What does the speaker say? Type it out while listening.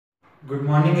Good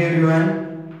morning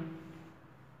everyone.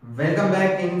 Welcome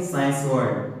back in Science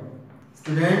World.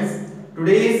 Students,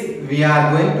 today we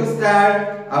are going to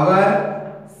start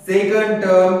our second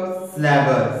term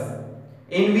syllabus,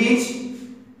 in which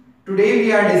today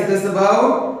we are discuss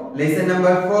about lesson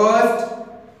number first.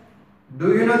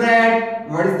 Do you know that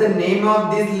what is the name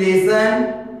of this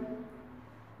lesson?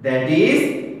 That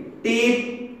is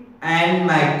teeth and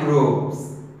microbes.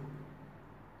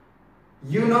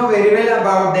 You know very well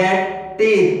about that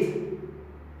teeth.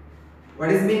 What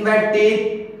is mean by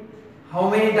teeth? How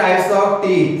many types of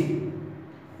teeth?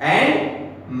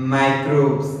 And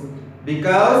microbes.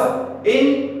 Because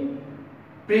in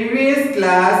previous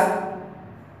class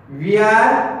we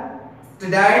are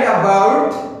studied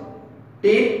about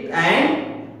teeth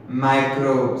and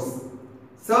microbes.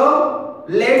 So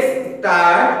let's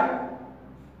start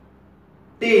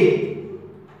teeth.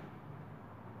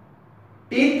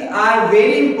 Teeth are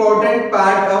very important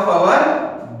part of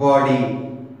our body.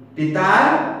 Teeth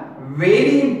are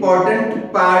very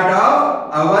important part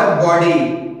of our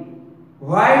body.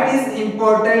 Why it is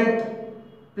important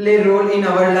play role in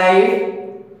our life?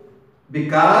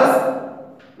 Because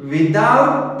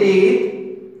without teeth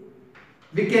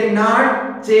we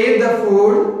cannot chew the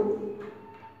food,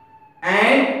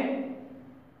 and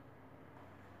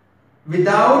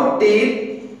without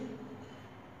teeth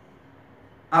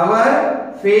our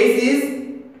face is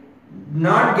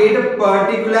not get a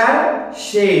particular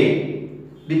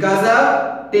shape. Because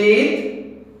of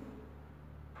teeth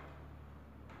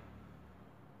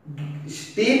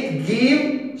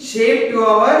give shape to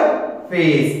our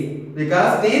face.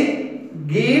 Because teeth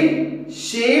give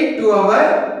shape to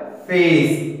our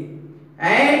face,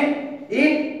 and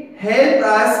it help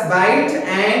us bite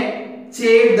and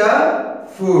chew the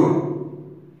food,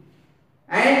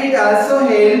 and it also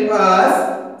help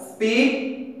us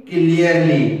speak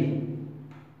clearly.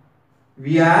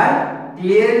 We are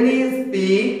clearly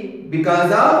speak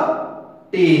because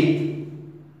of teeth.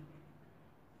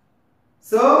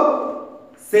 So,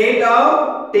 set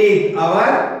of teeth.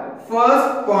 Our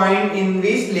first point in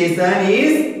which lesson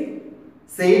is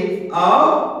set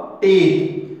of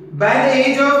teeth. By the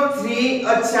age of 3,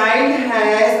 a child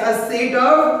has a set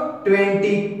of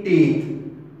 20 teeth.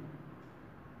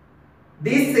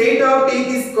 This set of teeth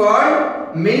is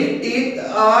called milk teeth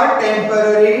or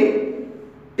temporary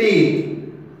teeth.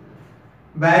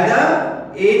 By the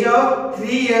age of 3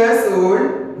 years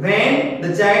old, when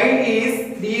the child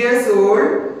is 3 years old,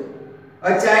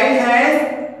 a child has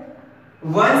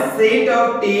one set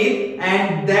of teeth,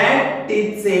 and that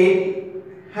teeth set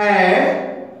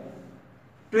have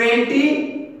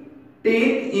 20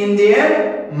 teeth in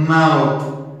their mouth.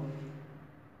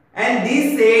 And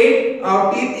this set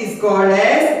of teeth is called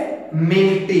as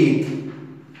milk teeth.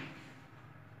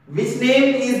 Which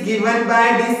name is given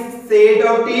by this set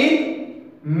of teeth?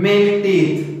 Milk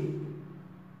teeth.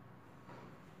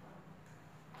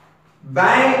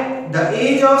 By the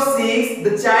age of 6,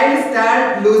 the child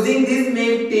starts losing these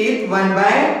milk teeth one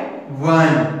by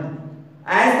one.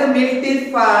 As the milk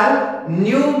teeth fall,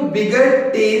 new bigger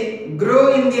teeth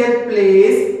grow in their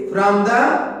place from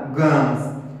the gums.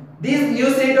 This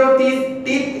new set of teeth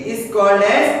is called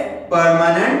as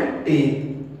permanent teeth.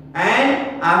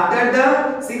 And after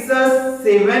the 6 or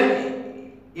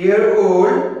 7-year-old,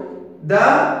 the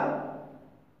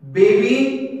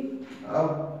baby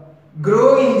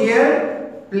grow in their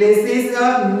places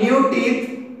of new teeth,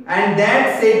 and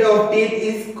that set of teeth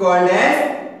is called as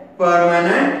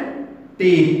permanent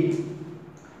teeth.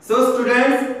 So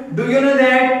students, do you know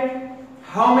that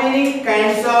how many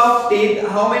kinds of teeth,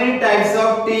 how many types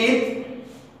of teeth?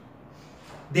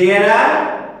 There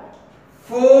are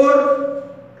 4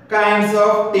 kinds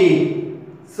of teeth.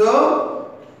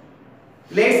 So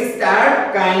let's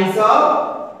start kinds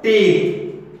of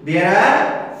teeth. There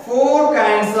are 4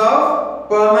 kinds of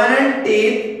permanent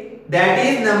teeth. That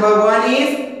is, number 1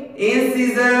 is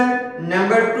incisor,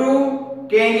 number 2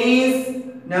 canines,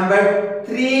 number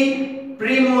 3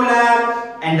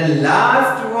 premolar, and the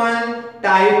last one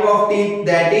type of teeth,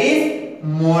 that is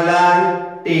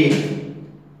molar teeth.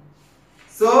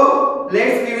 So we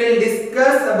will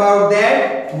discuss about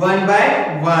that one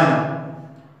by one.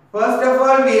 First of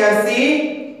all, we are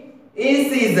seeing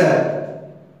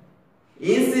incisor.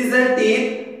 Incisor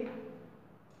teeth,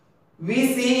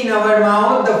 we see in our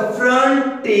mouth the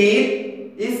front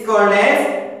teeth is called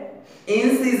as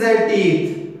incisor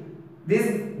teeth.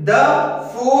 The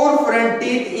 4 front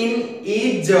teeth in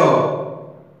each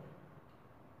jaw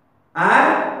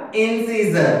are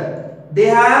incisor. They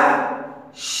have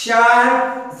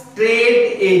sharp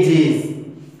straight edges,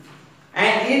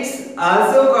 and it's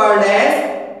also called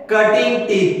as cutting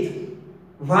teeth.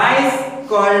 Why is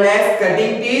called as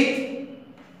cutting teeth?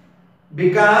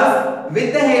 Because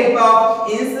with the help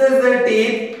of incisor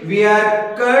teeth we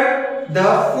are cut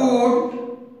the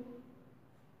food,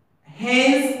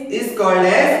 hence is called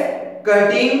as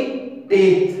cutting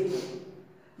teeth.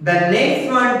 The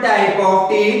next one type of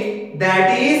teeth,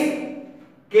 that is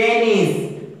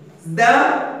caries.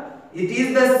 It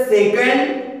is the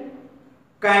second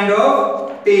kind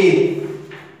of teeth.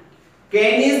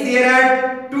 Caries, there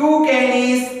are two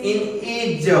caries in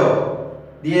each jaw.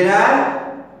 There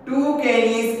are two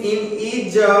caries in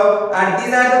each jaw, and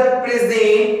these are the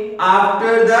present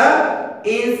after the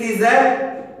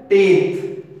incisor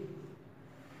teeth.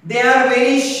 They are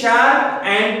very sharp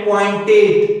and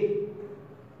pointed.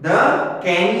 The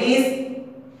caries,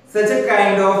 such a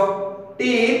kind of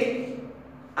teeth,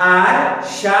 are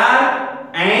sharp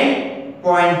and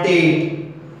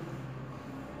pointed.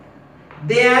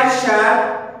 They are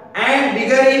sharp and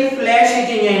bigger in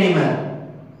flesh-eating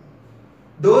animal.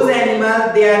 Those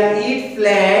animals, they are eat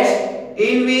flesh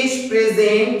in which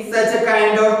present such a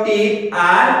kind of teeth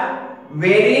are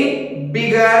very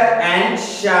bigger and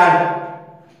sharp.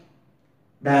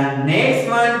 The next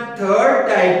one, third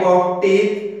type of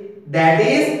teeth, that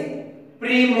is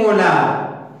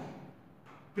premolar.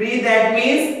 Pre, that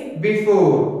means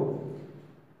before.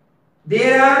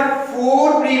 There are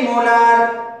four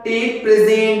premolar teeth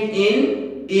present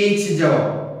in each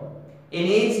jaw. In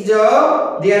each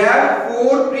jaw there are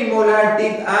four premolar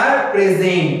teeth are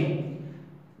present.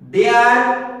 They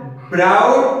are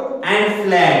broad and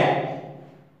flat.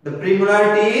 The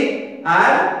premolar teeth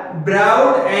are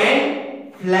broad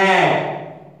and flat.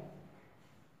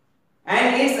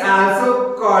 And it's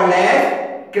also called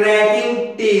as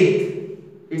cracking teeth.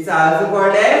 It's also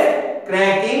called as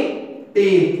cracking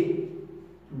teeth.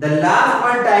 The last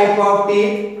one type of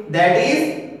teeth, that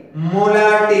is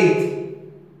molar teeth.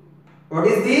 What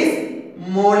is this?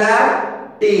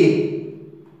 Molar teeth.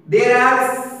 There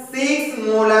are 6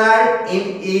 molar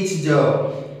in each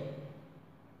jaw.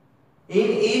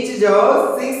 In each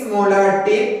jaw 6 molar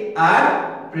teeth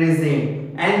are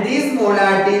present, and these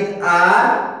molar teeth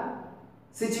are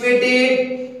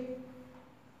situated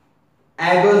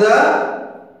above the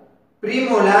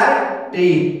premolar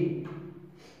teeth,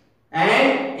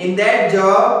 and in that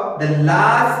jaw the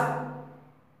last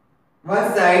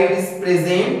one side is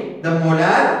present the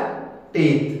molar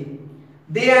teeth.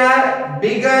 They are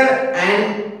bigger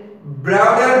and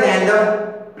broader than the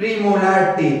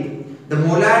premolar teeth. The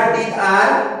molar teeth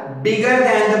are bigger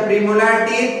than the premolar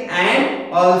teeth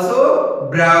and also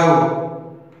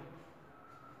broad.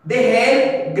 They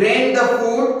help grind the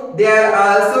food. They are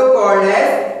also called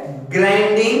as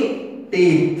grinding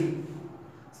teeth.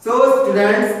 So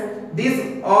students,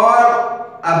 this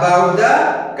all about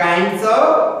the kinds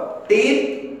of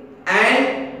teeth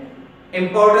and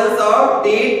importance of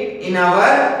teeth in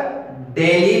our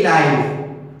daily life.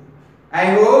 I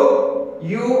hope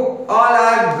you all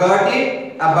are got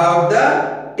it about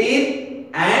the teeth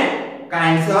and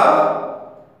kinds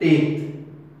of teeth.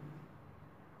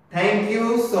 Thank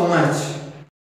you so much.